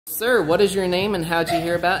Sir, what is your name and how'd you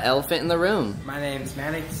hear about Elephant in the Room? My name's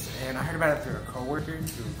Maddox, and I heard about it through a coworker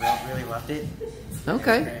who really loved it.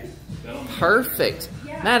 Okay. Perfect.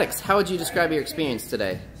 Maddox, how would you describe your experience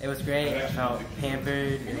today? It was great. I felt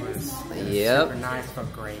pampered. It was Yep. super nice.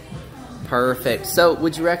 Felt great. Perfect. So,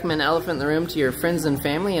 would you recommend Elephant in the Room to your friends and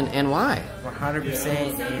family, and why?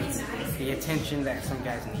 100%. It's the attention that some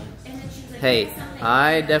guys need. Hey,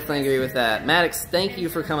 I definitely agree with that. Maddox, thank you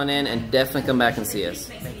for coming in, and definitely come back and see us.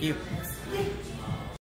 Thank you.